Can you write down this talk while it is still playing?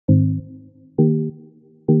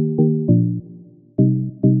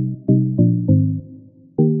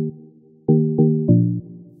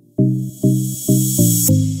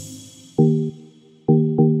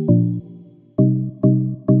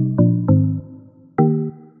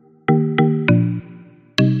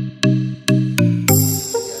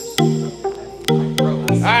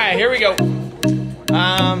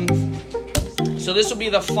So this will be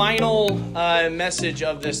the final message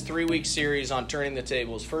of this 3-week series on turning the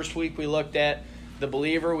tables. First week we looked at the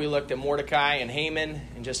believer, we looked at Mordecai and Haman,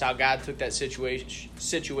 and just how God took that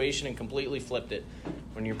situation and completely flipped it.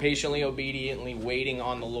 When you're patiently, obediently waiting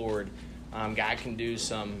on the Lord, God can do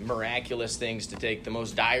some miraculous things to take the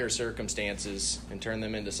most dire circumstances and turn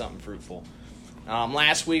them into something fruitful.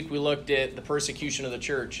 Last week we looked at the persecution of the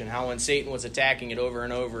church and how when Satan was attacking it over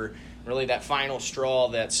and over, really that final straw,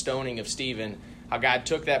 that stoning of Stephen, how God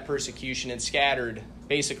took that persecution and scattered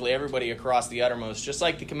basically everybody across the uttermost, just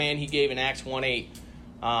like the command he gave in Acts 1:8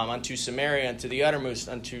 unto Samaria, unto the uttermost,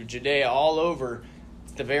 unto Judea, all over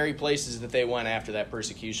the very places that they went after that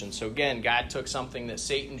persecution. So again, God took something that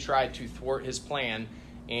Satan tried to thwart his plan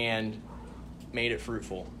and made it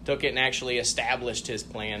fruitful. Took it and actually established his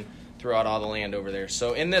plan throughout all the land over there.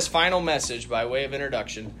 So in this final message, by way of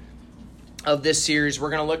introduction of this series, we're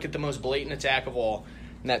going to look at the most blatant attack of all,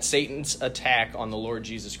 and that's Satan's attack on the Lord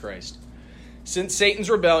Jesus Christ. Since Satan's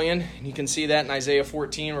rebellion, and you can see that in Isaiah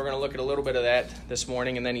 14, we're going to look at a little bit of that this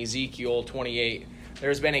morning, and then Ezekiel 28.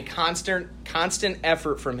 There's been a constant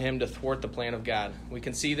effort from him to thwart the plan of God. We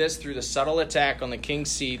can see this through the subtle attack on the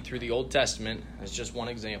king's seed through the Old Testament, as just one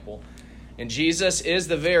example. And Jesus is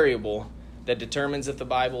the variable that determines if the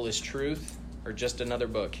Bible is truth or just another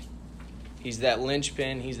book. He's that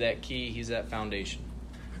linchpin, he's that key, he's that foundation.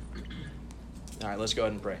 All right, let's go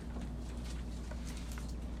ahead and pray.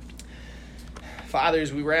 Father,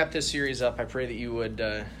 as we wrap this series up, I pray that you would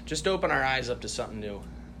just open our eyes up to something new,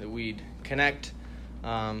 that we'd connect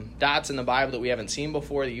dots in the Bible that we haven't seen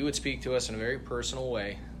before, that you would speak to us in a very personal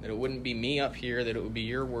way, that it wouldn't be me up here, that it would be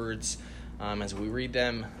your words as we read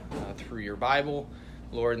them through your Bible,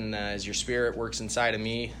 Lord, and as your Spirit works inside of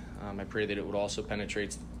me, I pray that it would also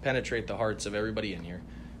penetrate the hearts of everybody in here.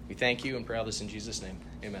 We thank you and pray all this in Jesus' name.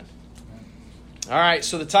 Amen. All right,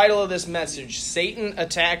 so the title of this message, Satan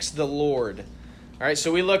Attacks the Lord. All right,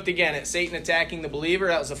 so we looked again at Satan attacking the believer.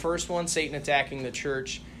 That was the first one, Satan attacking the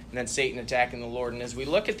church, and then Satan attacking the Lord. And as we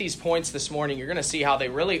look at these points this morning, you're going to see how they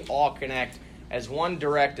really all connect as one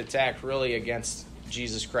direct attack really against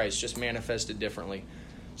Jesus Christ, just manifested differently.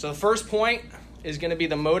 So the first point is going to be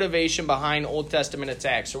the motivation behind Old Testament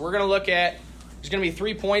attacks. So we're going to look at, there's going to be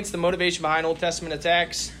 3 points, the motivation behind Old Testament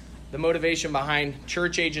attacks, the motivation behind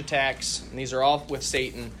church age attacks, and these are all with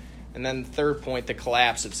Satan. And then the third point, the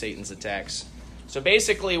collapse of Satan's attacks. So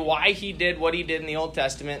basically why he did what he did in the Old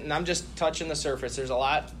Testament, and I'm just touching the surface. There's a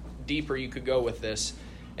lot deeper you could go with this.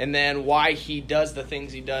 And then why he does the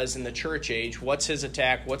things he does in the church age. What's his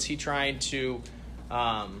attack? What's he trying to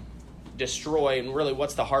destroy? And really,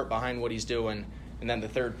 what's the heart behind what he's doing? And then the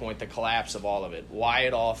third point, the collapse of all of it. Why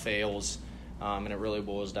it all fails. And it really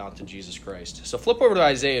boils down to Jesus Christ. So flip over to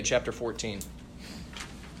Isaiah chapter 14.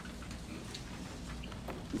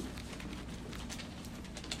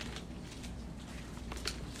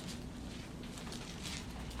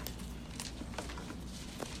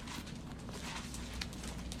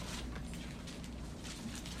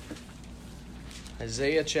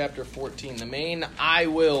 Isaiah chapter 14, the main I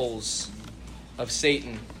wills of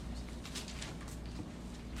Satan.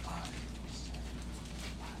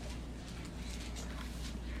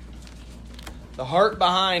 The heart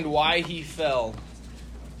behind why he fell.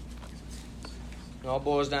 It all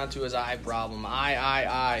boils down to his I problem.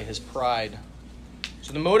 I, his pride.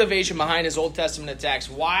 So the motivation behind his Old Testament attacks.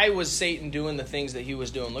 Why was Satan doing the things that he was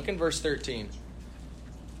doing? Look in verse 13.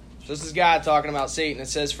 So this is God talking about Satan. It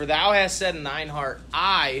says, For thou hast said in thine heart,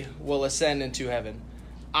 I will ascend into heaven.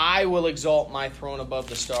 I will exalt my throne above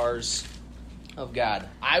the stars of God.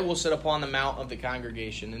 I will sit upon the mount of the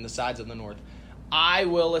congregation in the sides of the north. I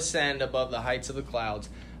will ascend above the heights of the clouds.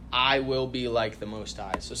 I will be like the Most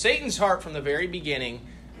High. So Satan's heart from the very beginning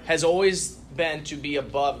has always been to be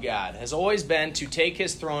above God, has always been to take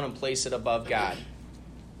his throne and place it above God.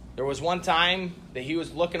 There was one time that he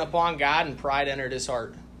was looking upon God and pride entered his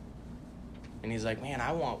heart. And he's like, man,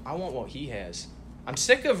 I want what he has. I'm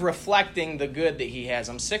sick of reflecting the good that he has.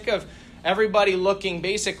 I'm sick of everybody looking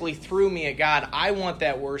basically through me at God. I want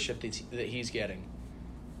that worship that he's getting.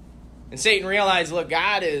 And Satan realized, look,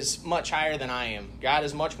 God is much higher than I am. God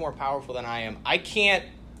is much more powerful than I am. I can't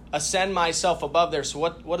ascend myself above there. So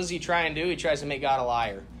what does he try and do? He tries to make God a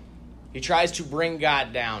liar. He tries to bring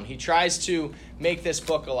God down. He tries to make this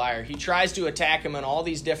book a liar. He tries to attack him in all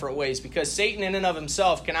these different ways because Satan in and of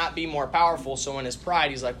himself cannot be more powerful. So in his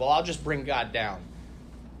pride, he's like, well, I'll just bring God down.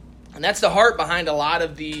 And that's the heart behind a lot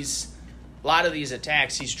of these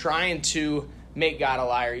attacks. He's trying to make God a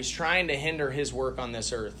liar. He's trying to hinder his work on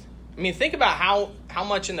this earth. I mean, think about how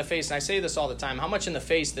much in the face, and I say this all the time, how much in the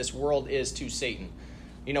face this world is to Satan.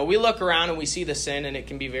 You know, we look around and we see the sin, and it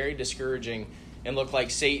can be very discouraging. and look like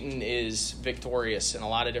Satan is victorious in a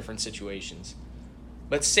lot of different situations.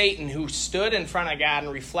 But Satan, who stood in front of God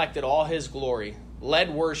and reflected all his glory,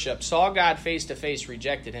 led worship, saw God face to face,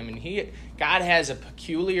 rejected him. And God has a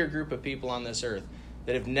peculiar group of people on this earth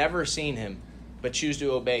that have never seen him but choose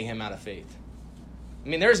to obey him out of faith. I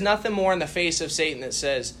mean, there's nothing more in the face of Satan that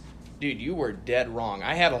says, dude, you were dead wrong.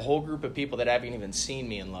 I have a whole group of people that haven't even seen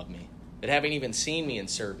me and love me, that haven't even seen me and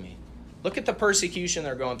serve me. Look at the persecution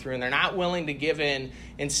they're going through, and they're not willing to give in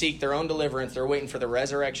and seek their own deliverance. They're waiting for the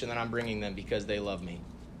resurrection that I'm bringing them because they love me.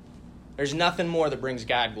 There's nothing more that brings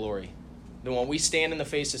God glory than when we stand in the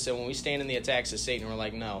face of sin, when we stand in the attacks of Satan, and we're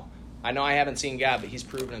like, no, I know I haven't seen God, but he's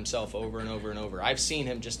proven himself over and over and over. I've seen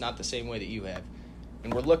him, just not the same way that you have.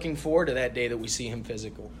 And we're looking forward to that day that we see him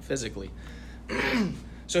physically.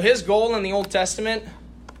 So his goal in the Old Testament,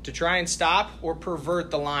 to try and stop or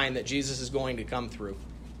pervert the line that Jesus is going to come through.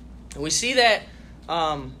 And we see that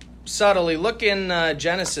subtly. Look in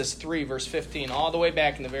Genesis 3, verse 15, all the way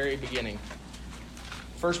back in the very beginning.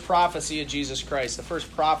 First prophecy of Jesus Christ, the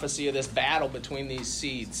first prophecy of this battle between these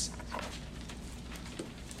seeds.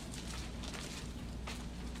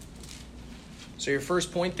 So your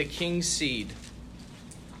first point, the king's seed.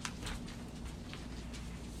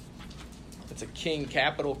 It's a king,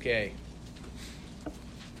 capital K.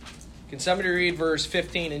 Can somebody read verse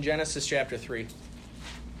 15 in Genesis chapter 3?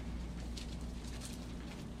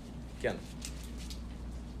 Again.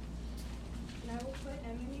 And I will put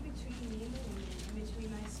enmity between thee and the woman, and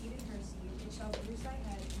between thy seed and her seed. It shall bruise thy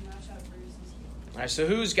head, and thou shalt bruise his heel. All right, so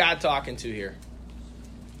who's God talking to here?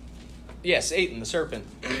 Yes, Satan, the serpent.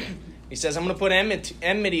 He says, I'm going to put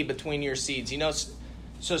enmity between your seeds. You know,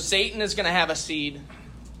 so Satan is going to have a seed,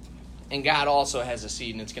 and God also has a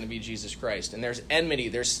seed, and it's going to be Jesus Christ. And there's enmity.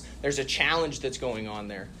 There's a challenge that's going on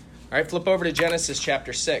there. All right, flip over to Genesis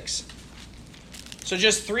chapter 6. So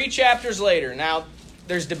just 3 chapters later, now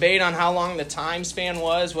there's debate on how long the time span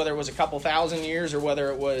was, whether it was a couple thousand years or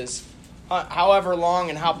whether it was however long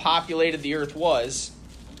and how populated the earth was.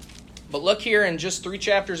 But look here in just 3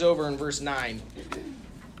 chapters over in verse 9.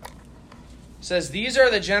 It says, these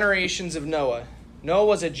are the generations of Noah. Noah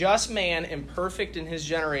was a just man and perfect in his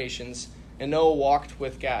generations, and Noah walked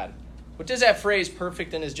with God. What does that phrase,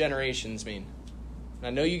 perfect in his generations, mean?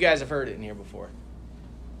 I know you guys have heard it in here before.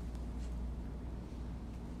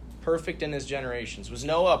 Perfect in his generations. Was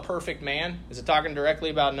Noah a perfect man? Is it talking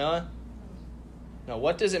directly about Noah? No,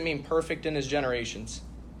 what does it mean, perfect in his generations?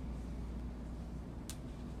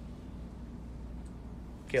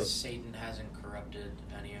 Caleb. Satan hasn't corrupted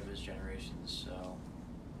any of his generations, so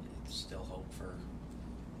it's still hope for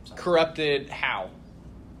something. Corrupted how?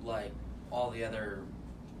 Like all the other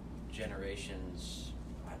generations,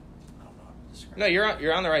 I don't know how to describe. No,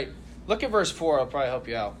 you're on the right. Look at verse 4. I'll probably help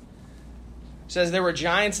you out. It says, there were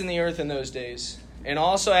giants in the earth in those days, and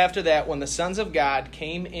also after that, when the sons of God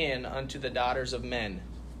came in unto the daughters of men,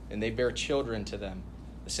 and they bare children to them,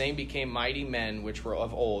 the same became mighty men which were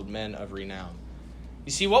of old, men of renown.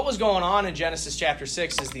 You see, what was going on in Genesis chapter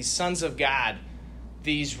 6 is these sons of God,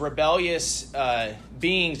 these rebellious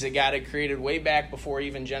beings that God had created way back before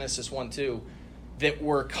even Genesis 1-2, that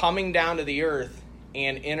were coming down to the earth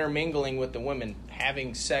and intermingling with the women,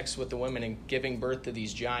 having sex with the women and giving birth to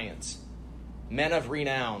these giants. Men of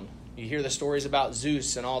renown. You hear the stories about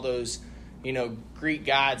Zeus and all those, Greek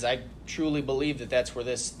gods. I truly believe that that's where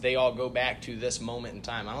they all go back to this moment in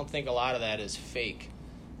time. I don't think a lot of that is fake.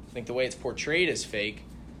 I think the way it's portrayed is fake.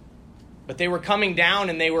 But they were coming down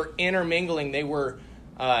and they were intermingling. They were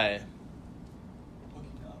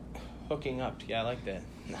hooking up. Yeah, I like that.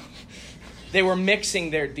 No. They were mixing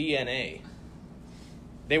their DNA.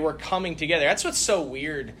 They were coming together. That's what's so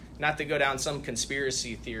weird. Not to go down some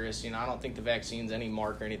conspiracy theorist. I don't think the vaccine's any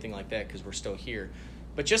mark or anything like that because we're still here.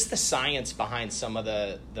 But just the science behind some of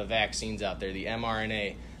the vaccines out there, the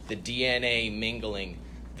mRNA, the DNA mingling,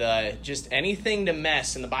 just anything to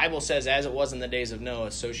mess. And the Bible says, as it was in the days of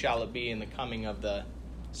Noah, so shall it be in the coming of the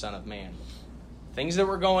Son of Man. Things that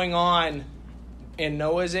were going on in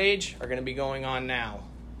Noah's age are going to be going on now.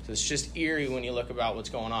 So it's just eerie when you look about what's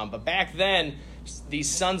going on. But back then, these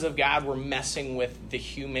sons of God were messing with the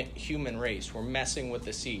human race. Were messing with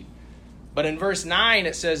the seed. But in verse 9,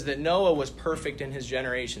 it says that Noah was perfect in his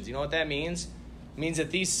generations. You know what that means? It means that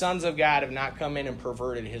these sons of God have not come in and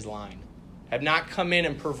perverted his line. Have not come in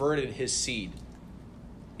and perverted his seed.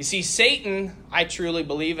 You see, Satan, I truly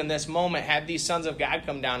believe in this moment, had these sons of God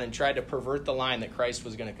come down and tried to pervert the line that Christ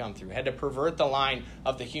was going to come through. Had to pervert the line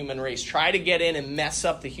of the human race. Try to get in and mess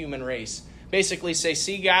up the human race. Basically say,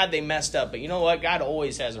 see, God, they messed up. But you know what? God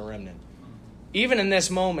always has a remnant. Even in this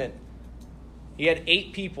moment, he had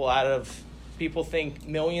 8 people out of, people think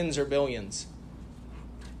millions or billions.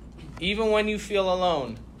 Even when you feel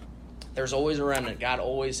alone, there's always a remnant. God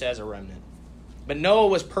always has a remnant. But Noah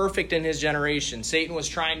was perfect in his generation. Satan was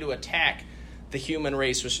trying to attack the human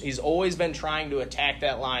race. He's always been trying to attack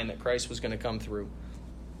that line that Christ was going to come through.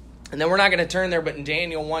 And then we're not going to turn there, but in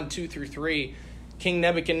Daniel 1, 2 through 3, King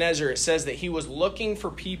Nebuchadnezzar, it says that he was looking for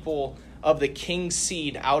people of the king's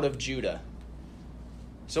seed out of Judah.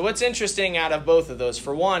 So what's interesting out of both of those?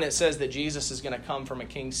 For one, it says that Jesus is going to come from a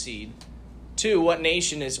king's seed. Two,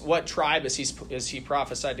 what tribe is he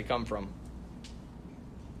prophesied to come from?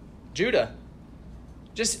 Judah.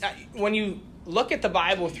 Just when you look at the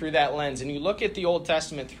Bible through that lens and you look at the Old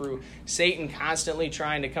Testament through Satan constantly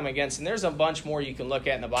trying to come against, and there's a bunch more you can look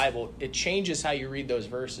at in the Bible, it changes how you read those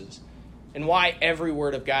verses and why every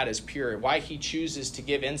word of God is pure, why he chooses to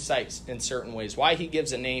give insights in certain ways, why he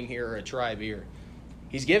gives a name here or a tribe here.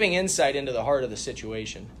 He's giving insight into the heart of the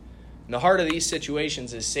situation. And the heart of these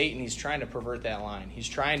situations is Satan. He's trying to pervert that line. He's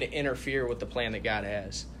trying to interfere with the plan that God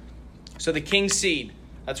has. So the king's seed,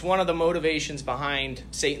 that's one of the motivations behind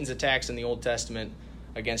Satan's attacks in the Old Testament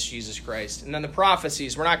against Jesus Christ. And then the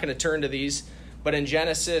prophecies, we're not going to turn to these, but in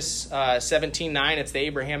Genesis 17:9, it's the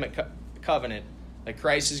Abrahamic covenant that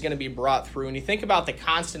Christ is going to be brought through. And you think about the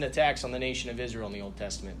constant attacks on the nation of Israel in the Old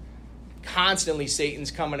Testament. Constantly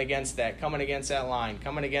Satan's coming against that line,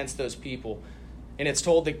 coming against those people. And it's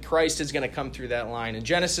told that Christ is going to come through that line. In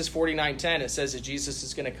Genesis 49:10, it says that Jesus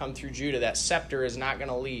is going to come through Judah. That scepter is not going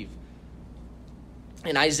to leave.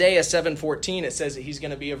 In Isaiah 7:14, it says that he's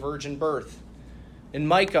going to be a virgin birth. In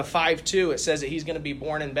Micah 5:2, it says that he's going to be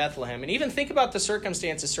born in Bethlehem. And even think about the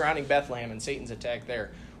circumstances surrounding Bethlehem and Satan's attack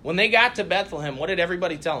there. When they got to Bethlehem, what did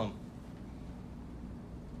everybody tell them?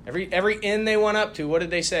 Every inn they went up to, what did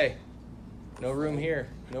they say? No room here,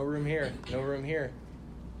 no room here, no room here.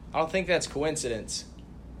 I don't think that's coincidence.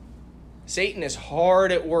 Satan is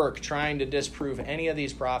hard at work trying to disprove any of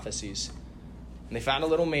these prophecies. And they found a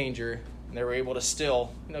little manger, and they were able to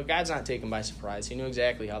still, God's not taken by surprise. He knew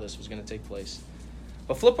exactly how this was going to take place.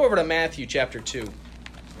 But flip over to Matthew chapter 2.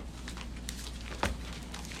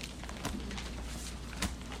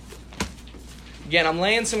 Again, I'm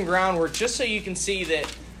laying some groundwork just so you can see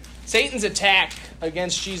that Satan's attack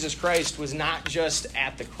against Jesus Christ was not just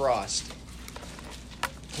at the cross.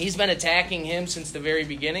 He's been attacking him since the very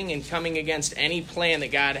beginning and coming against any plan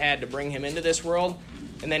that God had to bring him into this world.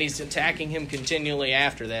 And then he's attacking him continually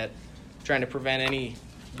after that, trying to prevent any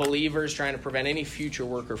believers, trying to prevent any future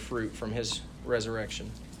work or fruit from his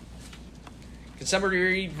resurrection. Can somebody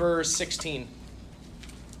read verse 16?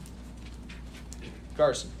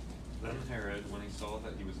 Carson. Then Herod, when he saw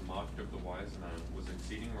that he was mocked of the wise men, was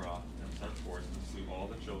exceeding wroth, and sent forth and slew all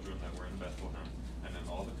the children that were in Bethlehem, and in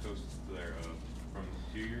all the coasts thereof, from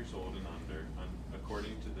 2 years old and under,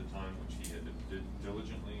 according to the time which he had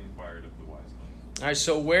diligently inquired of the wise men. All right,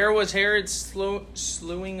 so where was Herod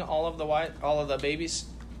slewing all of the babies?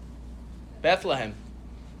 Bethlehem.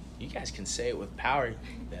 You guys can say it with power.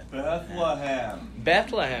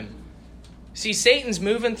 Bethlehem. See, Satan's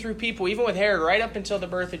moving through people, even with Herod, right up until the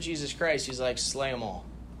birth of Jesus Christ. He's like, slay them all.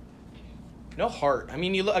 No heart. I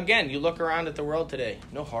mean, you look around at the world today.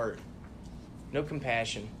 No heart. No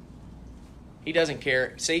compassion. He doesn't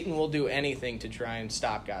care. Satan will do anything to try and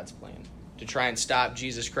stop God's plan, to try and stop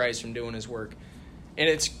Jesus Christ from doing his work. And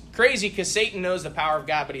it's crazy because Satan knows the power of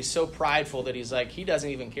God, but he's so prideful that he's like, he doesn't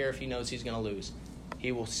even care if he knows he's going to lose.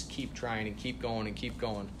 He will keep trying and keep going and keep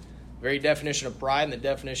going. Very definition of pride and the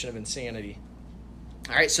definition of insanity.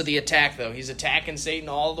 All right, so the attack, though. He's attacking Satan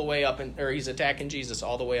all the way up, he's attacking Jesus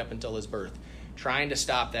all the way up until his birth, trying to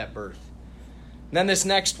stop that birth. And then this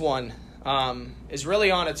next one is really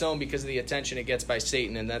on its own because of the attention it gets by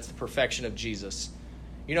Satan, and that's the perfection of Jesus.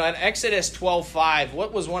 In Exodus 12:5,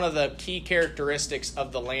 what was one of the key characteristics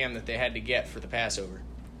of the lamb that they had to get for the Passover?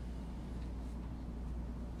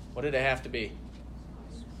 What did it have to be?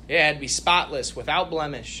 It had to be spotless, without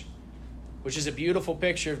blemish, which is a beautiful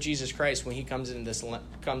picture of Jesus Christ when he comes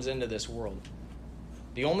into this world.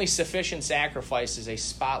 The only sufficient sacrifice is a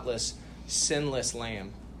spotless, sinless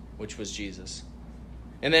lamb, which was Jesus.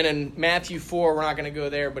 And then in Matthew 4, we're not going to go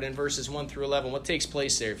there, but in verses 1 through 11, what takes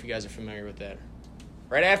place there, if you guys are familiar with that?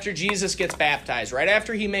 Right after Jesus gets baptized, right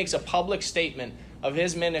after he makes a public statement of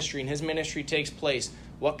his ministry, and his ministry takes place,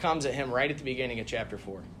 what comes at him right at the beginning of chapter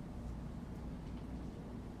 4?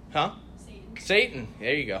 Huh? Satan.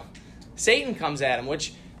 There you go. Satan comes at him,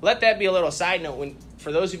 which, let that be a little side note.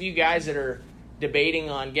 For those of you guys that are debating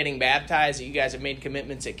on getting baptized, that you guys have made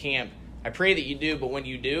commitments at camp, I pray that you do, but when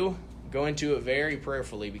you do, go into it very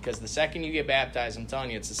prayerfully, because the second you get baptized, I'm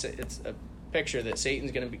telling you, it's a picture that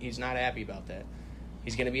Satan's he's not happy about that.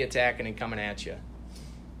 He's going to be attacking and coming at you.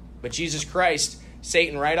 But Jesus Christ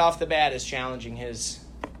Satan right off the bat is challenging his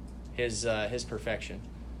perfection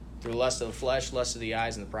through lust of the flesh, lust of the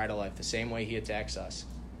eyes, and the pride of life, the same way he attacks us.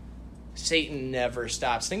 Satan never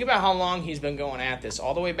stops. Think about how long he's been going at this.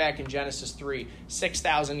 All the way back in Genesis 3,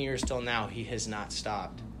 6,000 years till now, he has not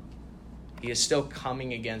stopped. He is still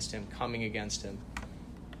coming against him.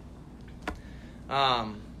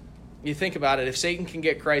 You think about it. If Satan can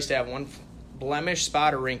get Christ to have one blemish,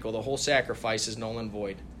 spot, or wrinkle, the whole sacrifice is null and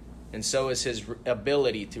void. And so is his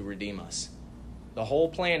ability to redeem us. The whole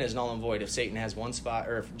plan is null and void if Satan has one spot,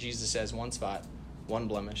 or if Jesus has one spot, one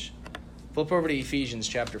blemish. Flip over to Ephesians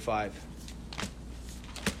chapter 5.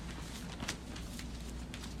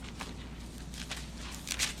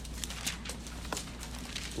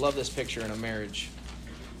 Love this picture in a marriage.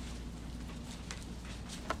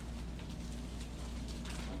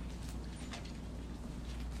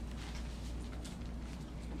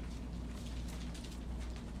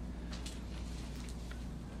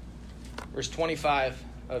 Verse 25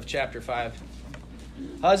 of chapter 5.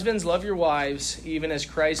 Husbands, love your wives, even as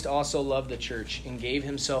Christ also loved the church and gave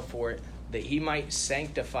himself for it, that he might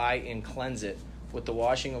sanctify and cleanse it with the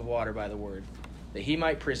washing of water by the word, that he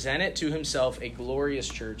might present it to himself a glorious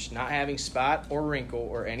church, not having spot or wrinkle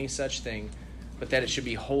or any such thing, but that it should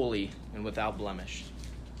be holy and without blemish.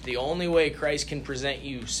 The only way Christ can present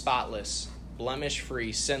you spotless,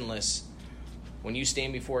 blemish-free, sinless, when you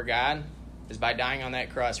stand before God, is by dying on that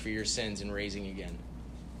cross for your sins and raising again.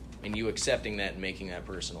 And you accepting that and making that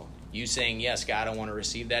personal. You saying, yes, God, I want to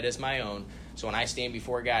receive that as my own. So when I stand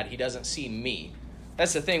before God, he doesn't see me.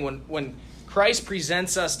 That's the thing. When Christ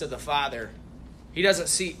presents us to the Father, he doesn't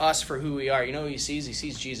see us for who we are. You know who he sees? He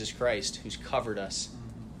sees Jesus Christ, who's covered us,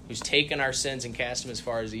 who's taken our sins and cast them as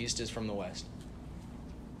far as the east is from the west.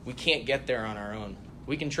 We can't get there on our own.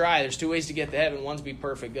 We can try. There's two ways to get to heaven. One's be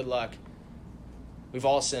perfect. Good luck. We've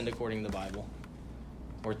all sinned according to the Bible.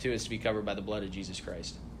 Or two is to be covered by the blood of Jesus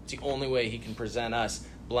Christ. It's the only way he can present us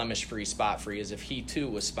blemish-free, spot-free, as if he too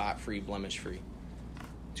was spot-free, blemish-free.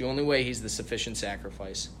 It's the only way he's the sufficient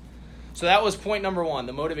sacrifice. So that was point number one,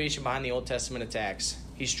 the motivation behind the Old Testament attacks.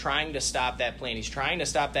 He's trying to stop that plan. He's trying to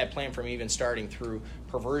stop that plan from even starting through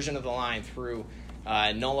perversion of the line, through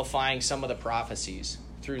nullifying some of the prophecies,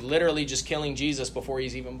 through literally just killing Jesus before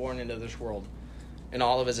he's even born into this world. In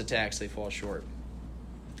all of his attacks, they fall short.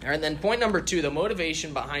 All right, then point number two, the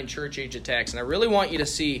motivation behind church age attacks. And I really want you to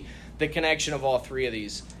see the connection of all three of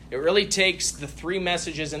these. It really takes the three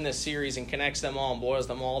messages in this series and connects them all and boils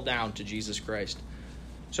them all down to Jesus Christ.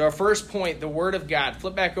 So our first point, the Word of God.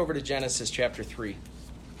 Flip back over to Genesis chapter 3.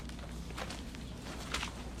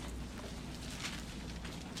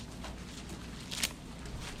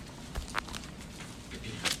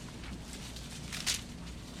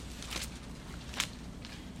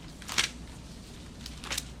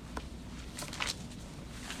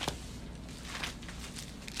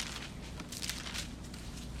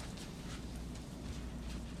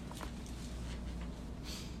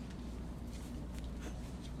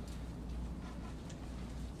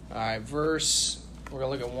 All right, we're going to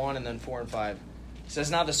look at 1 and then 4 and 5. It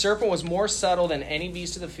says, Now the serpent was more subtle than any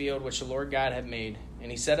beast of the field which the Lord God had made.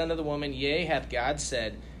 And he said unto the woman, Yea, hath God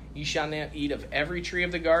said, Ye shall not eat of every tree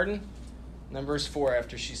of the garden? And then verse 4,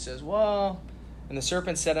 after she says, Well, and the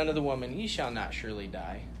serpent said unto the woman, Ye shall not surely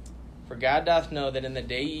die. For God doth know that in the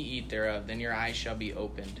day ye eat thereof, then your eyes shall be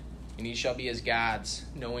opened, and ye shall be as gods,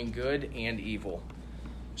 knowing good and evil.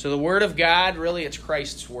 So the Word of God, really, it's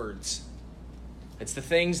Christ's words. It's the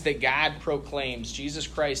things that God proclaims, Jesus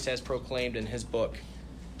Christ has proclaimed in his book.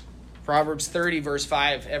 Proverbs 30, verse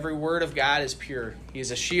 5, every word of God is pure. He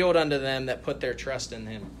is a shield unto them that put their trust in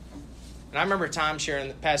him. And I remember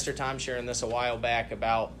Pastor Tom sharing this a while back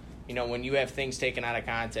about, when you have things taken out of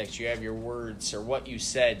context, you have your words or what you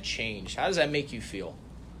said changed. How does that make you feel?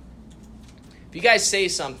 If you guys say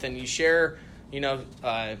something, you share,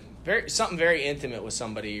 something very intimate with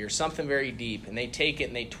somebody or something very deep, and they take it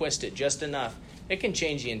and they twist it just enough, it can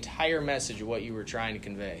change the entire message of what you were trying to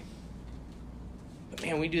convey. But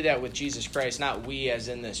man, we do that with Jesus Christ. Not we as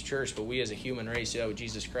in this church, but we as a human race do that with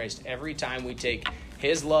Jesus Christ. Every time we take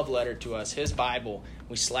his love letter to us, his Bible,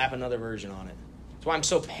 we slap another version on it. That's why I'm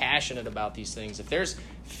so passionate about these things. If there's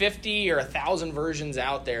 50 or 1,000 versions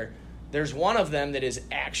out there, there's one of them that is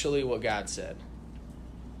actually what God said.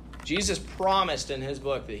 Jesus promised in his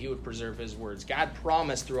book that he would preserve his words. God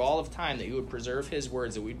promised through all of time that he would preserve his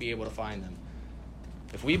words, that we'd be able to find them.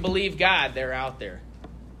 If we believe God, they're out there.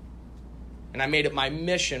 And I made it my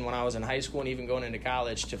mission when I was in high school and even going into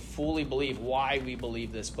college to fully believe why we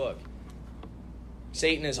believe this book.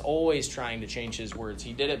 Satan is always trying to change his words.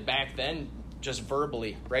 He did it back then just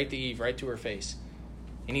verbally, right to Eve, right to her face.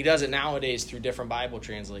 And he does it nowadays through different Bible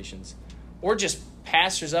translations. Or just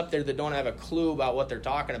pastors up there that don't have a clue about what they're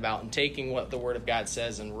talking about and taking what the Word of God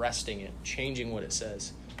says and wresting it, changing what it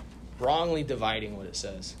says, wrongly dividing what it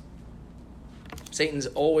says. Satan's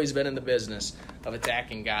always been in the business of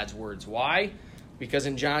attacking God's words. Why? Because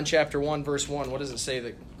in John chapter 1, verse 1, what does it say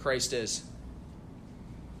that Christ is?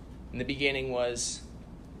 In the beginning was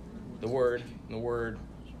the Word, and the Word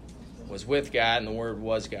was with God, and the Word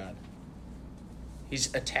was God.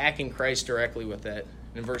 He's attacking Christ directly with that.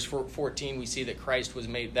 In verse 14, we see that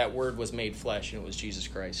that Word was made flesh, and it was Jesus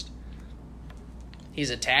Christ. He's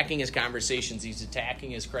attacking his conversations. He's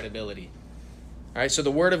attacking his credibility. All right, so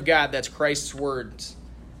the Word of God, that's Christ's words.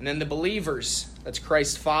 And then the believers, that's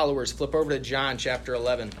Christ's followers. Flip over to John chapter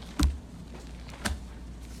 11.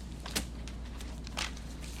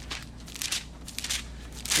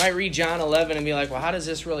 You might read John 11 and be like, well, how does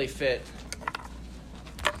this really fit?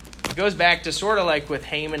 It goes back to sort of like with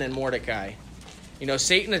Haman and Mordecai. You know,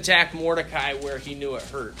 Satan attacked Mordecai where he knew it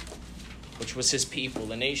hurt, which was his people,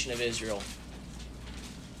 the nation of Israel.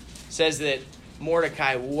 It says that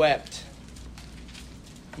Mordecai wept,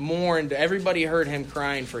 mourned. Everybody heard him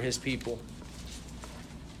crying for his people.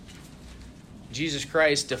 Jesus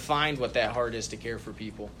Christ defined what that heart is to care for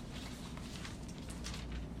people.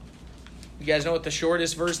 You guys know what the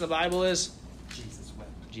shortest verse in the Bible is? Jesus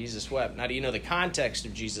wept. Jesus wept. Now, do you know the context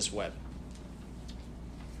of Jesus wept?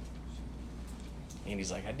 And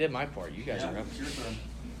he's like, I did my part. You guys are up.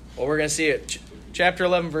 Well, we're going to see it. Chapter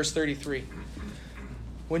 11, verse 33.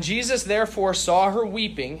 When Jesus therefore saw her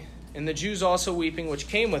weeping, and the Jews also weeping which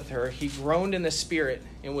came with her, he groaned in the spirit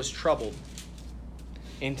and was troubled,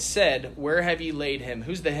 and said, Where have ye laid him?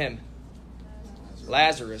 Who's the him?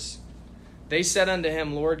 Lazarus. They said unto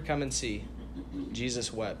him, Lord, come and see.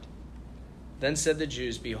 Jesus wept. Then said the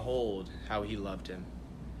Jews, Behold, how he loved him.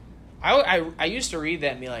 I used to read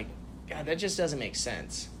that and be like, God, that just doesn't make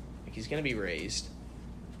sense. Like, he's going to be raised.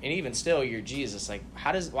 And even still, you're Jesus. Like,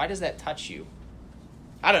 why does that touch you?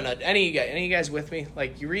 I don't know. Any of you guys with me?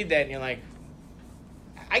 Like, you read that and you're like,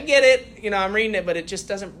 I get it. You know, I'm reading it, but it just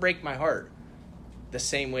doesn't break my heart the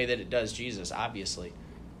same way that it does Jesus, obviously.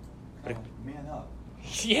 But Man up.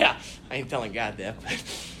 yeah, I ain't telling God that.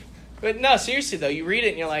 But no, seriously, though, you read it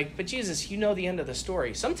and you're like, but Jesus, you know the end of the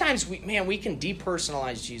story. Sometimes, we can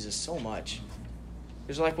depersonalize Jesus so much.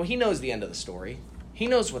 It's like, well, he knows the end of the story. He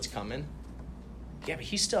knows what's coming. Yeah, but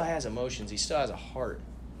he still has emotions. He still has a heart.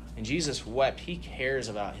 And Jesus wept. He cares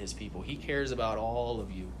about his people. He cares about all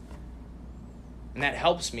of you. And that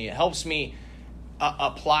helps me. It helps me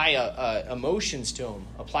apply emotions to him,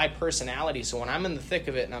 apply personality. So when I'm in the thick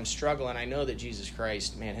of it and I'm struggling, I know that Jesus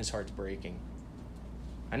Christ, man, his heart's breaking.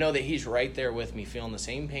 I know that he's right there with me, feeling the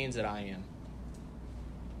same pains that I am.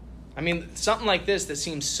 I mean, something like this that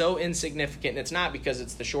seems so insignificant, and it's not because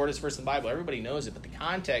it's the shortest verse in the Bible. Everybody knows it, but the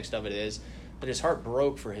context of it is that his heart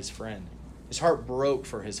broke for his friend. His heart broke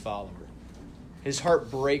for his follower. His heart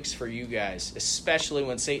breaks for you guys, especially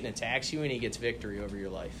when Satan attacks you and he gets victory over your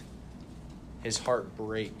life. His heart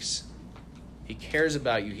breaks. He cares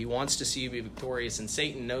about you. He wants to see you be victorious, and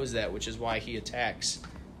Satan knows that, which is why he attacks,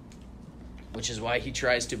 which is why he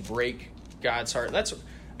tries to break God's heart.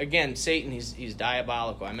 Again, Satan, he's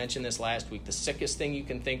diabolical. I mentioned this last week. The sickest thing you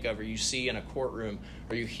can think of or you see in a courtroom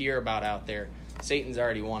or you hear about out there, Satan's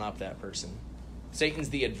already won up that person. Satan's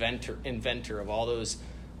the inventor of all those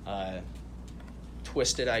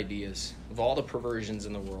twisted ideas, of all the perversions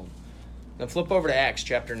in the world. Then flip over to Acts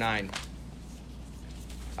chapter 9.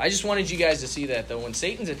 I just wanted you guys to see that, though. When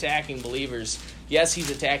Satan's attacking believers, yes, he's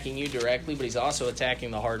attacking you directly, but he's also attacking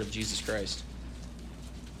the heart of Jesus Christ.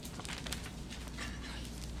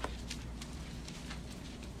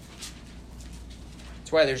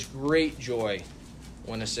 That's why there's great joy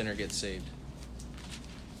when a sinner gets saved.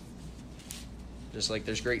 Just like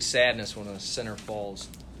there's great sadness when a sinner falls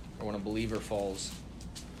or when a believer falls.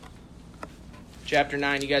 Chapter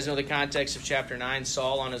 9, you guys know the context of chapter 9.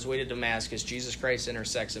 Saul on his way to Damascus, Jesus Christ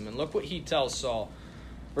intersects him. And look what he tells Saul.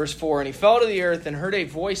 Verse 4, And he fell to the earth and heard a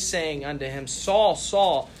voice saying unto him, Saul,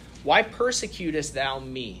 Saul, why persecutest thou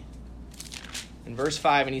me? In verse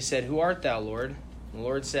 5, And he said, Who art thou, Lord? And the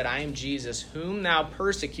Lord said, I am Jesus, whom thou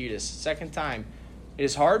persecutest. Second time. It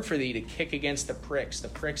is hard for thee to kick against the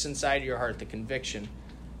pricks inside your heart, the conviction,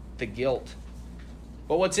 the guilt.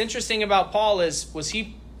 But what's interesting about Paul is, was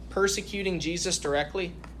he persecuting Jesus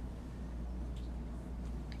directly?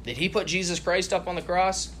 Did he put Jesus Christ up on the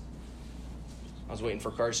cross? I was waiting for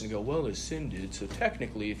Carson to go, well, his sin did, so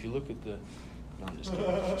technically if you look at the... No, I'm just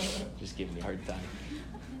kidding. Just giving you a hard time.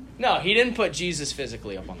 No, he didn't put Jesus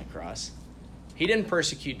physically up on the cross. He didn't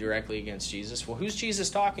persecute directly against Jesus. Well, who's Jesus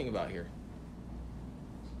talking about here?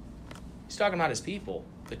 He's talking about his people,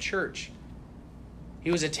 the church.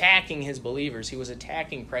 He was attacking his believers. He was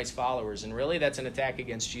attacking Christ's followers. And really, that's an attack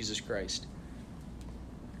against Jesus Christ.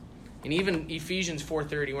 And even Ephesians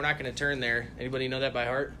 4:30, we're not going to turn there. Anybody know that by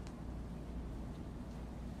heart?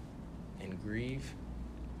 And grieve.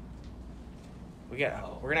 We're going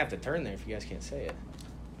to have to turn there if you guys can't say it.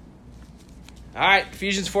 All right,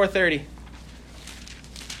 Ephesians 4:30.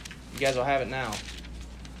 You guys will have it now.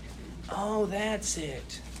 Oh, that's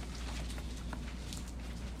it.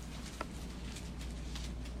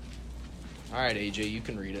 All right, AJ, you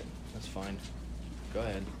can read it. That's fine. Go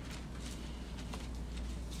ahead.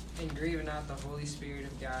 And grieve not the Holy Spirit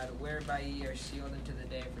of God, whereby ye are sealed unto the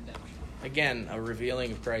day of redemption. Again, a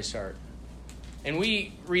revealing of Christ's heart. And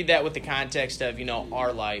we read that with the context of,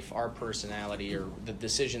 our life, our personality, or the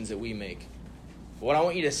decisions that we make. What I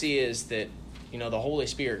want you to see is that, the Holy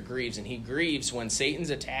Spirit grieves, and he grieves when Satan's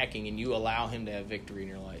attacking and you allow him to have victory in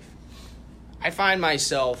your life. I find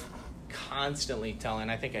myself constantly telling,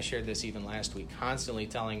 I think I shared this even last week, constantly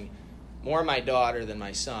telling more my daughter than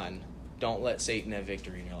my son, don't let Satan have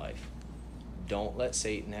victory in your life. Don't let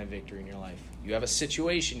Satan have victory in your life. You have a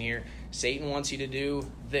situation here. Satan wants you to do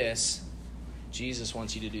this. Jesus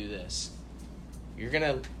wants you to do this. You're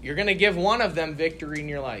gonna give one of them victory in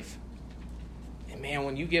your life. And man,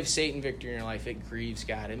 when you give Satan victory in your life, it grieves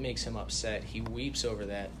God. It makes him upset. He weeps over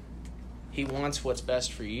that. He wants what's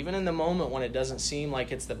best for you. Even in the moment when it doesn't seem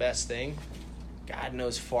like it's the best thing, God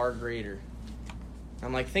knows far greater.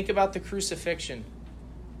 I'm like, think about the crucifixion.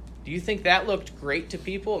 Do you think that looked great to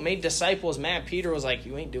people? It made disciples mad. Peter was like,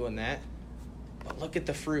 you ain't doing that. But look at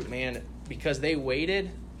the fruit, man. Because they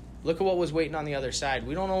waited, look at what was waiting on the other side.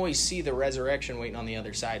 We don't always see the resurrection waiting on the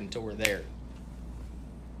other side until we're there.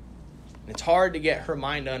 And it's hard to get her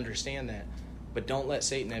mind to understand that. But don't let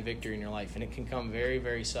Satan have victory in your life. And it can come very,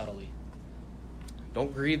 very subtly.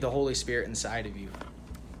 Don't grieve the Holy Spirit inside of you.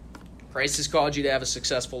 Christ has called you to have a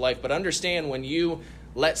successful life. But understand, when you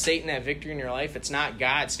let Satan have victory in your life, it's not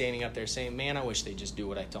God standing up there saying, man, I wish they'd just do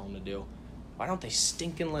what I tell them to do. Why don't they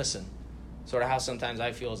stinking listen? Sort of how sometimes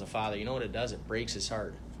I feel as a father. You know what it does? It breaks his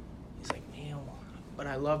heart. He's like, man, but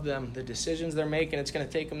I love them. The decisions they're making, it's going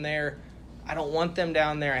to take them there. I don't want them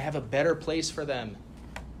down there. I have a better place for them.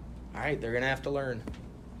 All right, they're going to have to learn.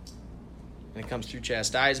 And it comes through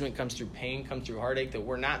chastisement, comes through pain, comes through heartache that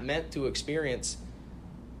we're not meant to experience.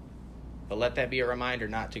 But let that be a reminder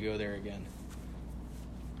not to go there again.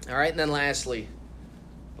 All right, and then lastly,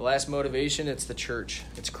 the last motivation, it's the church.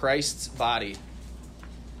 It's Christ's body.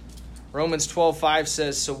 Romans 12:5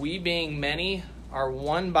 says, so we being many are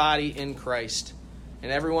one body in Christ,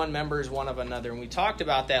 and everyone members one of another. And we talked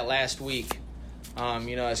about that last week,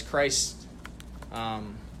 as Christ,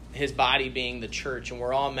 his body being the church, and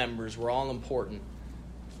we're all members, we're all important.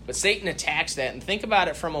 But Satan attacks that, and think about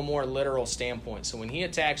it from a more literal standpoint. So when he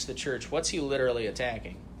attacks the church, what's he literally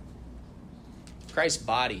attacking? Christ's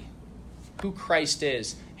body, who Christ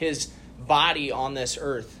is, his body on this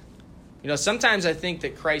earth. Sometimes I think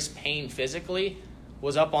that Christ's pain physically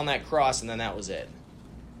was up on that cross and then that was it.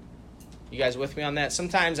 You guys with me on that?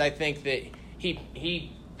 Sometimes I think that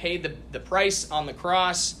he paid the price on the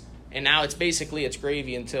cross, and now it's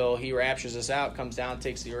gravy until he raptures us out, comes down,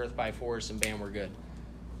 takes the earth by force, and bam, we're good.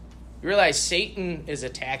 You realize Satan is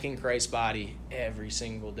attacking Christ's body every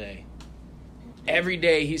single day. Every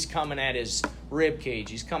day he's coming at his rib cage.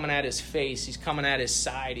 He's coming at his face. He's coming at his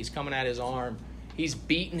side. He's coming at his arm. He's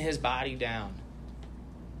beating his body down.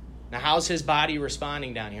 Now, how's his body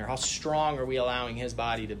responding down here? How strong are we allowing his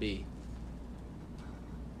body to be?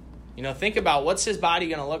 Think about what's his body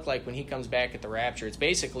going to look like when he comes back at the rapture. It's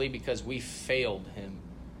basically because we failed him.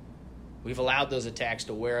 We've allowed those attacks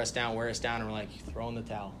to wear us down, and we're like, throw in the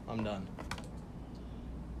towel. I'm done.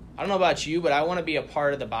 I don't know about you, but I want to be a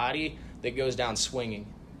part of the body that goes down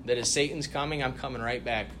swinging. That as Satan's coming, I'm coming right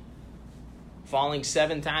back. Falling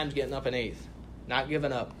 7 times, getting up an 8th. Not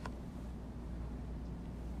giving up.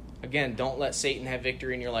 Again, don't let Satan have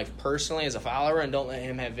victory in your life personally as a follower, and don't let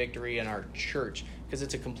him have victory in our church, because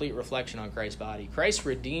it's a complete reflection on Christ's body. Christ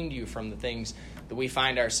redeemed you from the things that we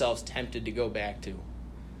find ourselves tempted to go back to.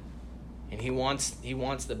 And he wants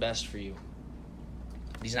the best for you.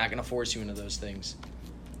 He's not going to force you into those things.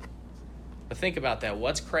 But think about that.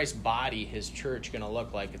 What's Christ's body, his church, going to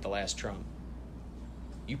look like at the last trump?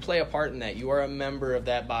 You play a part in that. You are a member of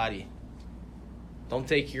that body. Don't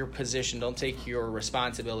take your position, don't take your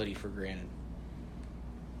responsibility for granted.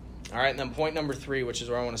 All right, and then point number 3, which is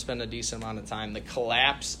where I want to spend a decent amount of time, the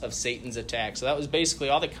collapse of Satan's attack. So that was basically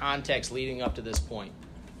all the context leading up to this point.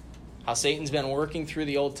 How Satan's been working through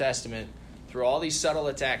the Old Testament, through all these subtle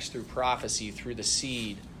attacks, through prophecy, through the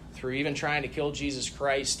seed, through even trying to kill Jesus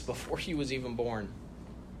Christ before he was even born.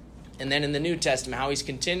 And then in the New Testament, how he's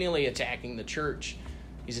continually attacking the church.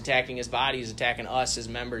 He's attacking his body, he's attacking us as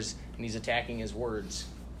members, and he's attacking his words.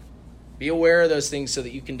 Be aware of those things so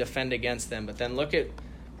that you can defend against them. But then look at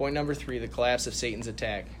point number 3, the collapse of Satan's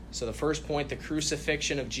attack. So the first point, the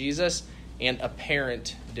crucifixion of Jesus and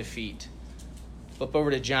apparent defeat. Flip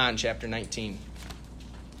over to John chapter 19.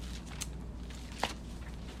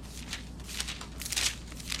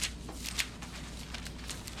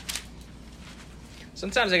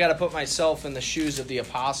 Sometimes I got to put myself in the shoes of the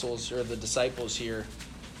apostles or the disciples here.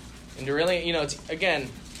 And to really,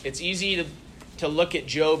 it's easy to look at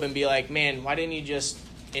Job and be like, man, why didn't you just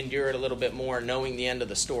endure it a little bit more knowing the end of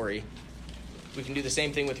the story? We can do the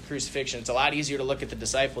same thing with the crucifixion. It's a lot easier to look at the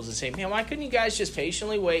disciples and say, man, why couldn't you guys just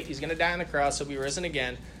patiently wait? He's going to die on the cross. He'll be risen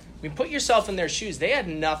again. I mean, put yourself in their shoes. They had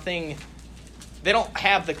nothing. They don't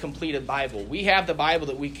have the completed Bible. We have the Bible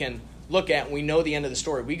that we can look at and we know the end of the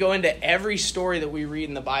story. We go into every story that we read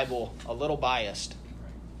in the Bible a little biased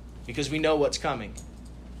because we know what's coming.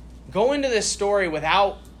 Go into this story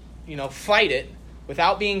without, fight it,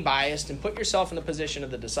 without being biased, and put yourself in the position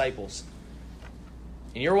of the disciples.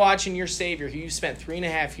 And you're watching your Savior, who you've spent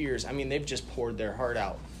 3.5 years, they've just poured their heart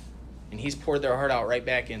out. And he's poured their heart out right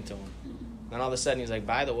back into them. And all of a sudden he's like,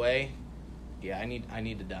 by the way, I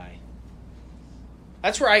need to die.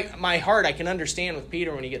 That's where my heart I can understand with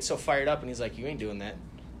Peter when he gets so fired up and he's like, you ain't doing that.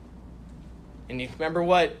 And you remember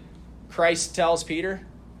what Christ tells Peter?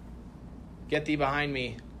 Get thee behind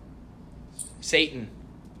me, Satan.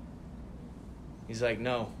 He's like,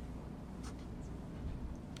 no.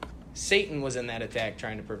 Satan was in that attack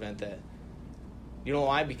trying to prevent that. You know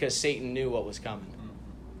why? Because Satan knew what was coming.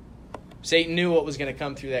 Satan knew what was going to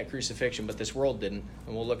come through that crucifixion, but this world didn't.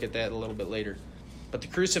 And we'll look at that a little bit later. But the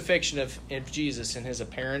crucifixion of Jesus and his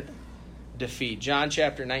apparent defeat. John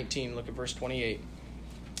chapter 19, look at verse 28.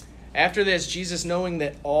 After this, Jesus, knowing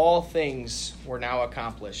that all things were now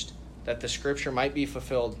accomplished, that the scripture might be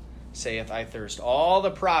fulfilled, saith, I thirst. All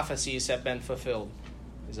the prophecies have been fulfilled.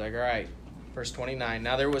 He's like, all right. Verse 29.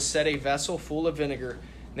 Now there was set a vessel full of vinegar,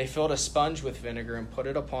 and they filled a sponge with vinegar and put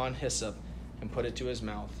it upon hyssop and put it to his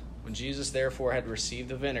mouth. When Jesus therefore had received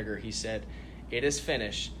the vinegar, he said, it is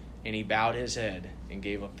finished. And he bowed his head and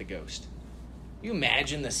gave up the ghost. You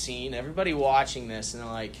imagine the scene, everybody watching this, and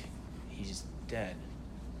they're like, he's dead.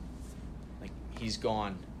 Like, he's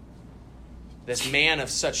gone. This man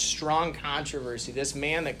of such strong controversy, this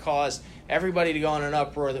man that caused everybody to go in an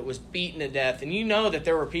uproar, that was beaten to death. And you know that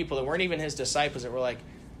there were people that weren't even his disciples that were like,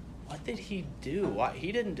 what did he do? Why?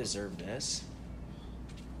 He didn't deserve this.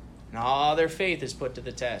 And all their faith is put to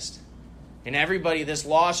the test. And everybody, this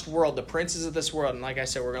lost world, the princes of this world, and like I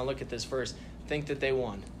said, we're going to look at this first, think that they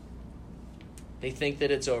won. They think that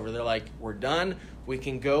it's over. They're like, we're done. We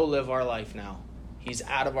can go live our life now. He's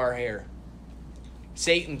out of our hair.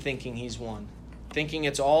 Satan thinking he's won. Thinking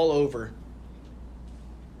it's all over.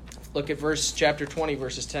 Look at chapter 20,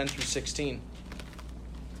 verses 10 through 16.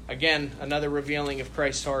 Again, another revealing of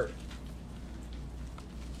Christ's heart.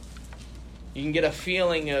 You can get a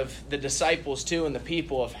feeling of the disciples too and the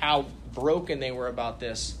people of how broken they were about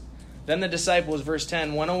this. Then the disciples, verse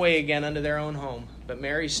 10, went away again unto their own home. But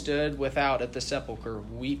Mary stood without at the sepulchre,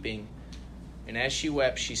 weeping. And as she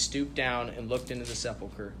wept, she stooped down and looked into the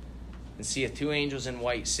sepulchre, and seeth 2 angels in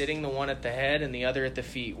white, sitting the one at the head and the other at the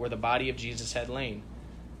feet, where the body of Jesus had lain.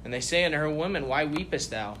 And they say unto her, Woman, why weepest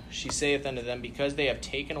thou? She saith unto them, Because they have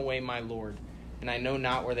taken away my Lord, and I know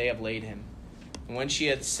not where they have laid him. And when she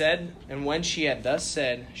had thus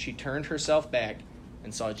said, she turned herself back,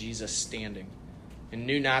 and saw Jesus standing, and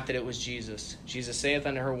knew not that it was Jesus. Jesus saith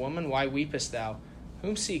unto her, Woman, why weepest thou?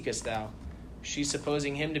 Whom seekest thou? She,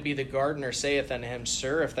 supposing him to be the gardener, saith unto him,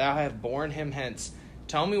 Sir, if thou have borne him hence,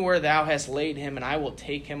 tell me where thou hast laid him, and I will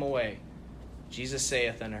take him away. Jesus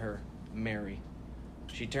saith unto her, Mary.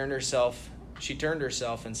 She turned herself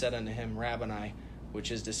and said unto him, Rabboni,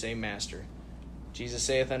 which is to say, Master. Jesus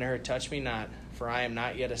saith unto her, Touch me not, for I am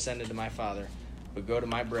not yet ascended to my Father, but go to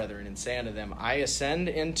my brethren, and say unto them, I ascend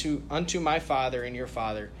unto my Father and your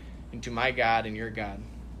Father, and to my God and your God.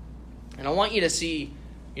 And I want you to see,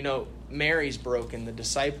 Mary's broken, the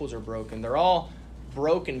disciples are broken. They're all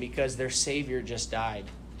broken because their Savior just died.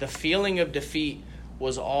 The feeling of defeat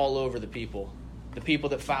was all over the people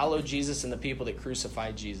that followed Jesus and the people that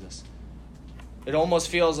crucified Jesus. It almost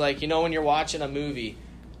feels like, when you're watching a movie,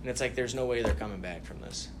 and it's like, there's no way they're coming back from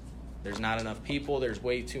this. There's not enough people. There's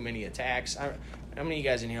way too many attacks. How many of you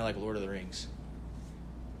guys in here like Lord of the Rings?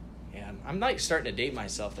 Yeah, I'm like starting to date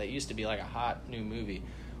myself. That used to be like a hot new movie.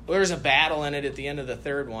 Well, there's a battle in it at the end of the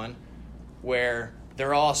third one where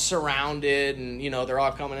they're all surrounded, and they're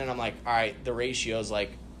all coming in. I'm like, all right, the ratio is like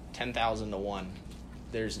 10,000 to 1.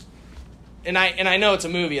 And I know it's a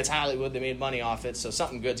movie, it's Hollywood, they made money off it, so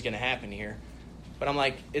something good's going to happen here. But I'm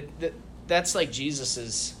like, that's like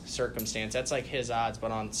Jesus' circumstance. That's like his odds, but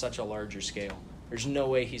on such a larger scale. There's no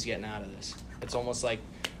way he's getting out of this. It's almost like,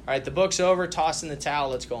 all right, the book's over, toss in the towel,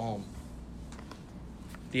 let's go home.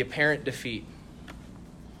 The apparent defeat.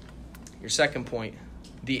 Your second point,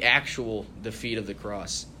 the actual defeat of the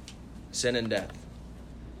cross. Sin and death.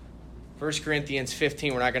 1 Corinthians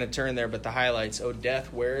 15, we're not going to turn there, but the highlights. O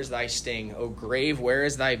death, where is thy sting? O grave, where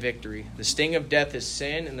is thy victory? The sting of death is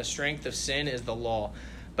sin, and the strength of sin is the law.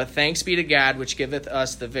 But thanks be to God, which giveth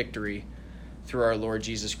us the victory through our Lord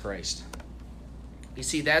Jesus Christ. You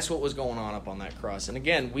see, that's what was going on up on that cross. And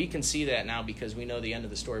again, we can see that now because we know the end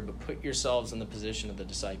of the story, but put yourselves in the position of the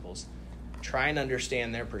disciples. Try and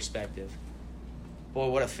understand their perspective. Boy,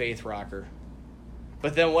 what a faith rocker.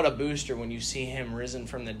 But then what a booster when you see him risen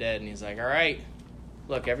from the dead and he's like, all right,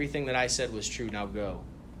 look, everything that I said was true, now go.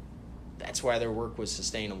 That's why their work was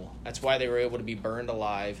sustainable. That's why they were able to be burned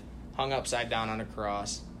alive, hung upside down on a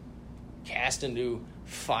cross, cast into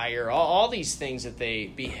fire, all these things that they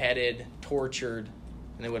beheaded, tortured,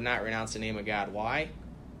 and they would not renounce the name of God. Why?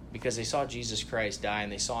 Because they saw Jesus Christ die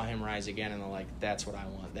and they saw him rise again and they're like, that's what I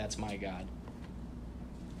want. That's my God.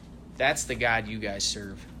 That's the God you guys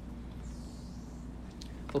serve.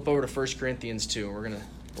 Flip over to 1 Corinthians 2.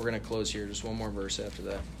 We're gonna close here. Just one more verse after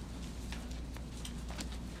that.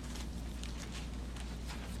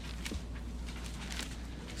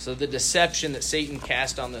 So the deception that Satan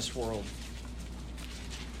cast on this world.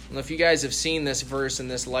 I don't know if you guys have seen this verse in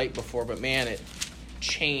this light before, but man, it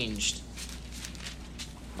changed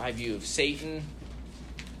my view of Satan,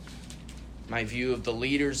 my view of the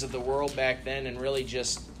leaders of the world back then, and really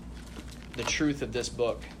just the truth of this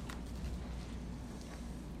book.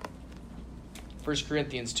 1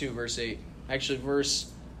 Corinthians 2, verse 8. Actually,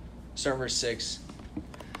 verse 6.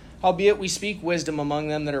 Howbeit we speak wisdom among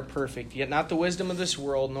them that are perfect, yet not the wisdom of this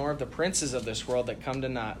world, nor of the princes of this world that come to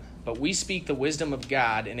naught. But we speak the wisdom of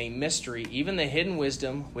God in a mystery, even the hidden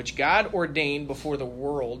wisdom, which God ordained before the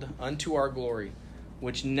world unto our glory,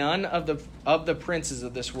 which none of the princes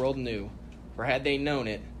of this world knew. For had they known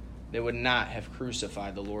it, they would not have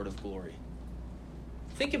crucified the Lord of glory.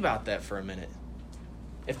 Think about that for a minute.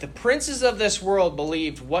 If the princes of this world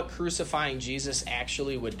believed what crucifying Jesus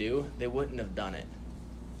actually would do, they wouldn't have done it.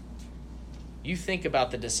 You think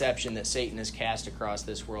about the deception that Satan has cast across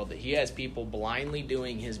this world, that he has people blindly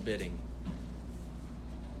doing his bidding.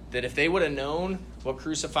 That if they would have known what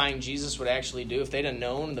crucifying Jesus would actually do, if they'd have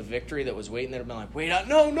known the victory that was waiting, they'd have been like, wait,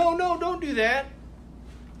 no, don't do that.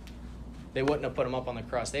 They wouldn't have put him up on the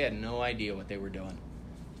cross. They had no idea what they were doing.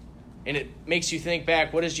 And it makes you think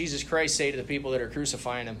back, what does Jesus Christ say to the people that are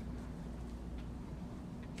crucifying him?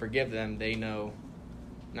 Forgive them, they know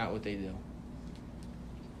not what they do.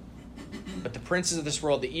 But the princes of this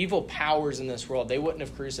world, the evil powers in this world, they wouldn't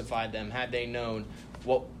have crucified them had they known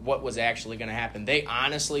what was actually going to happen. They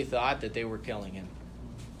honestly thought that they were killing him,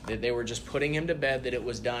 that they were just putting him to bed, that it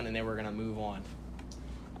was done, and they were going to move on.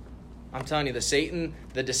 I'm telling you,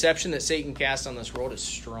 the deception that Satan casts on this world is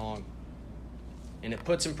strong. And it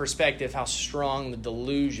puts in perspective how strong the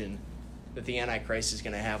delusion that the Antichrist is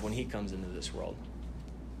going to have when he comes into this world.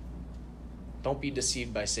 Don't be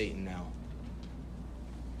deceived by Satan now.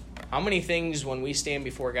 How many things when we stand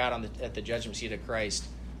before God at the judgment seat of Christ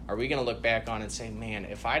are we going to look back on and say, man,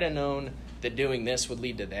 if I'd have known that doing this would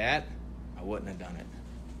lead to that, I wouldn't have done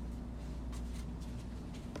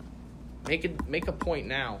it. Make a point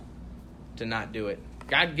now to not do it.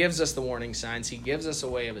 God gives us the warning signs. He gives us a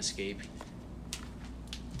way of escape.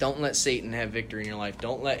 Don't let Satan have victory in your life.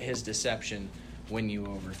 Don't let his deception win you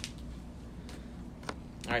over.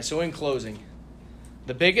 All right, so in closing,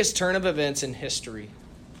 the biggest turn of events in history,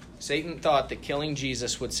 Satan thought that killing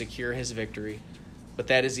Jesus would secure his victory, but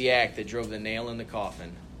that is the act that drove the nail in the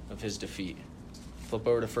coffin of his defeat. Flip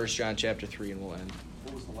over to 1 John chapter 3 and we'll end.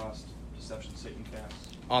 What was the last deception Satan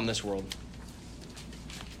cast? On this world.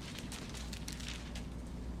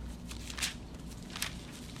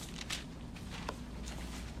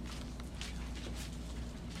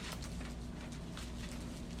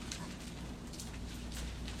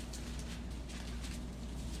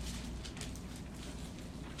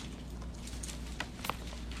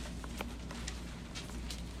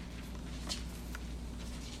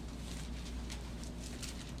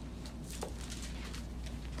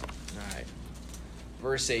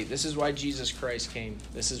 Verse 8, this is why Jesus Christ came.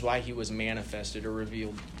 This is why he was manifested or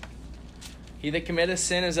revealed. He that committeth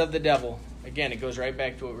sin is of the devil. Again, it goes right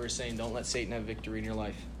back to what we were saying. Don't let Satan have victory in your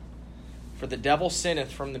life. For the devil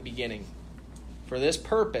sinneth from the beginning. For this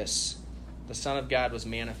purpose the Son of God was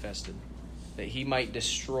manifested, that he might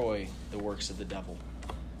destroy the works of the devil.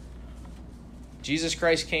 Jesus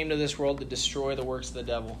Christ came to this world to destroy the works of the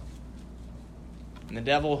devil. And the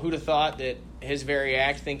devil, who'd have thought that his very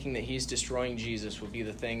act, thinking that he's destroying Jesus, would be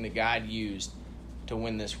the thing that God used to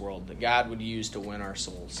win this world, that God would use to win our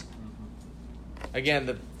souls. Again,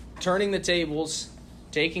 the turning the tables,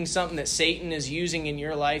 taking something that Satan is using in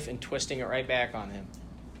your life and twisting it right back on him.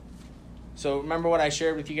 So remember what I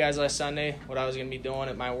shared with you guys last Sunday, what I was going to be doing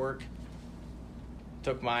at my work?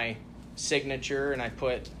 Took my signature and I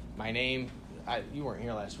put my name. You weren't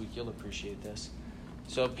here last week. You'll appreciate this.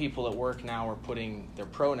 So people at work now are putting their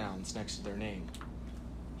pronouns next to their name.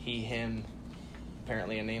 He, him.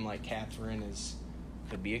 Apparently a name like Catherine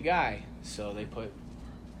could be a guy. So they put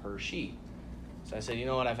her, she. So I said, you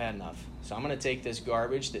know what? I've had enough. So I'm going to take this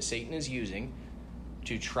garbage that Satan is using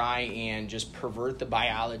to try and just pervert the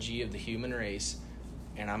biology of the human race,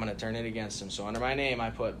 and I'm going to turn it against him. So under my name, I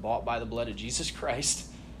put bought by the blood of Jesus Christ,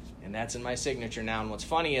 and that's in my signature now. And what's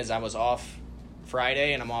funny is I was off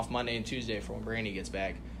Friday, and I'm off Monday and Tuesday for when Brandy gets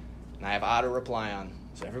back, and I have auto reply on.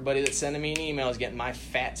 So everybody that's sending me an email is getting my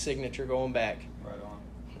fat signature going back. Right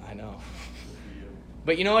on. I know.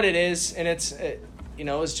 But you know what it is? And it's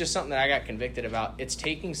just something that I got convicted about. It's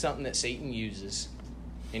taking something that Satan uses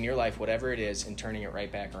in your life, whatever it is, and turning it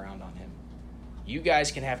right back around on him. You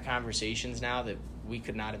guys can have conversations now that we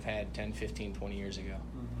could not have had 10, 15, 20 years ago.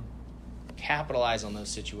 Mm-hmm. Capitalize on those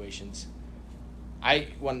situations.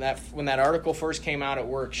 When that article first came out at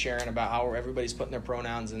work sharing about how everybody's putting their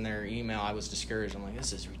pronouns in their email, I was discouraged. I'm like,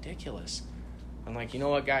 this is ridiculous. I'm like, you know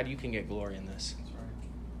what, God, you can get glory in this. That's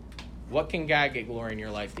right. What can God get glory in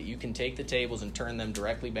your life that you can take the tables and turn them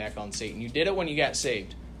directly back on Satan? You did it when you got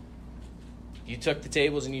saved. You took the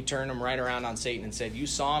tables and you turned them right around on Satan and said, you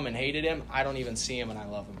saw him and hated him. I don't even see him and I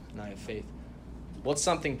love him and I have faith. What's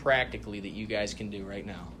something practically that you guys can do right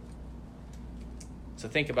now? So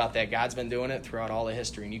think about that. God's been doing it throughout all of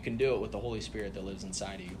history, and you can do it with the Holy Spirit that lives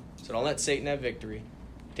inside of you. So don't let Satan have victory.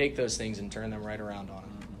 Take those things and turn them right around on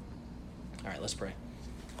him. All right, let's pray.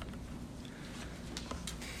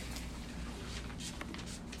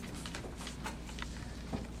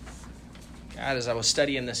 God, as I was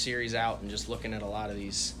studying this series out and just looking at a lot of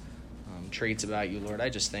these traits about you, Lord, I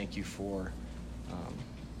just thank you for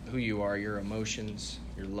who you are, your emotions,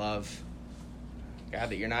 your love. God,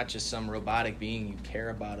 that you're not just some robotic being. You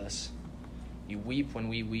care about us. You weep when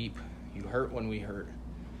we weep. You hurt when we hurt.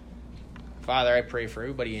 Father, I pray for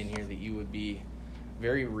everybody in here that you would be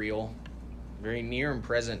very real, very near and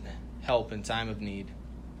present help in time of need.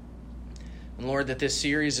 And Lord, that this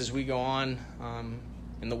series as we go on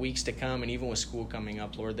in the weeks to come and even with school coming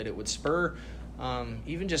up, Lord, that it would spur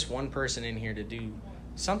even just one person in here to do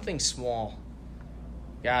something small.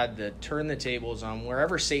 God, to turn the tables on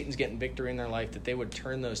wherever Satan's getting victory in their life, that they would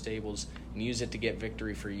turn those tables and use it to get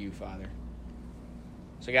victory for you, Father.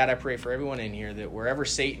 So God, I pray for everyone in here that wherever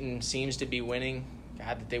Satan seems to be winning,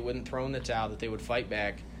 God, that they wouldn't throw in the towel, that they would fight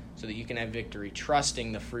back so that you can have victory,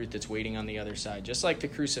 trusting the fruit that's waiting on the other side. Just like the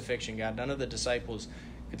crucifixion, God, none of the disciples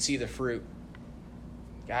could see the fruit.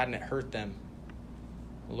 God, and it hurt them.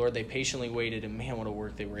 Lord, they patiently waited, and man, what a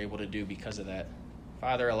work they were able to do because of that.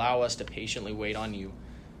 Father, allow us to patiently wait on you.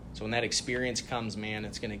 So when that experience comes, man,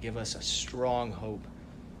 it's going to give us a strong hope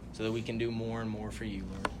so that we can do more and more for you,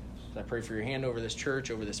 Lord. So I pray for your hand over this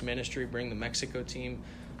church, over this ministry. Bring the Mexico team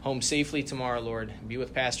home safely tomorrow, Lord. Be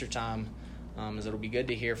with Pastor Tom, as it'll be good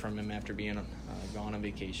to hear from him after being gone on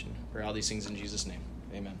vacation. Pray all these things in Jesus' name.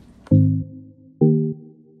 Amen.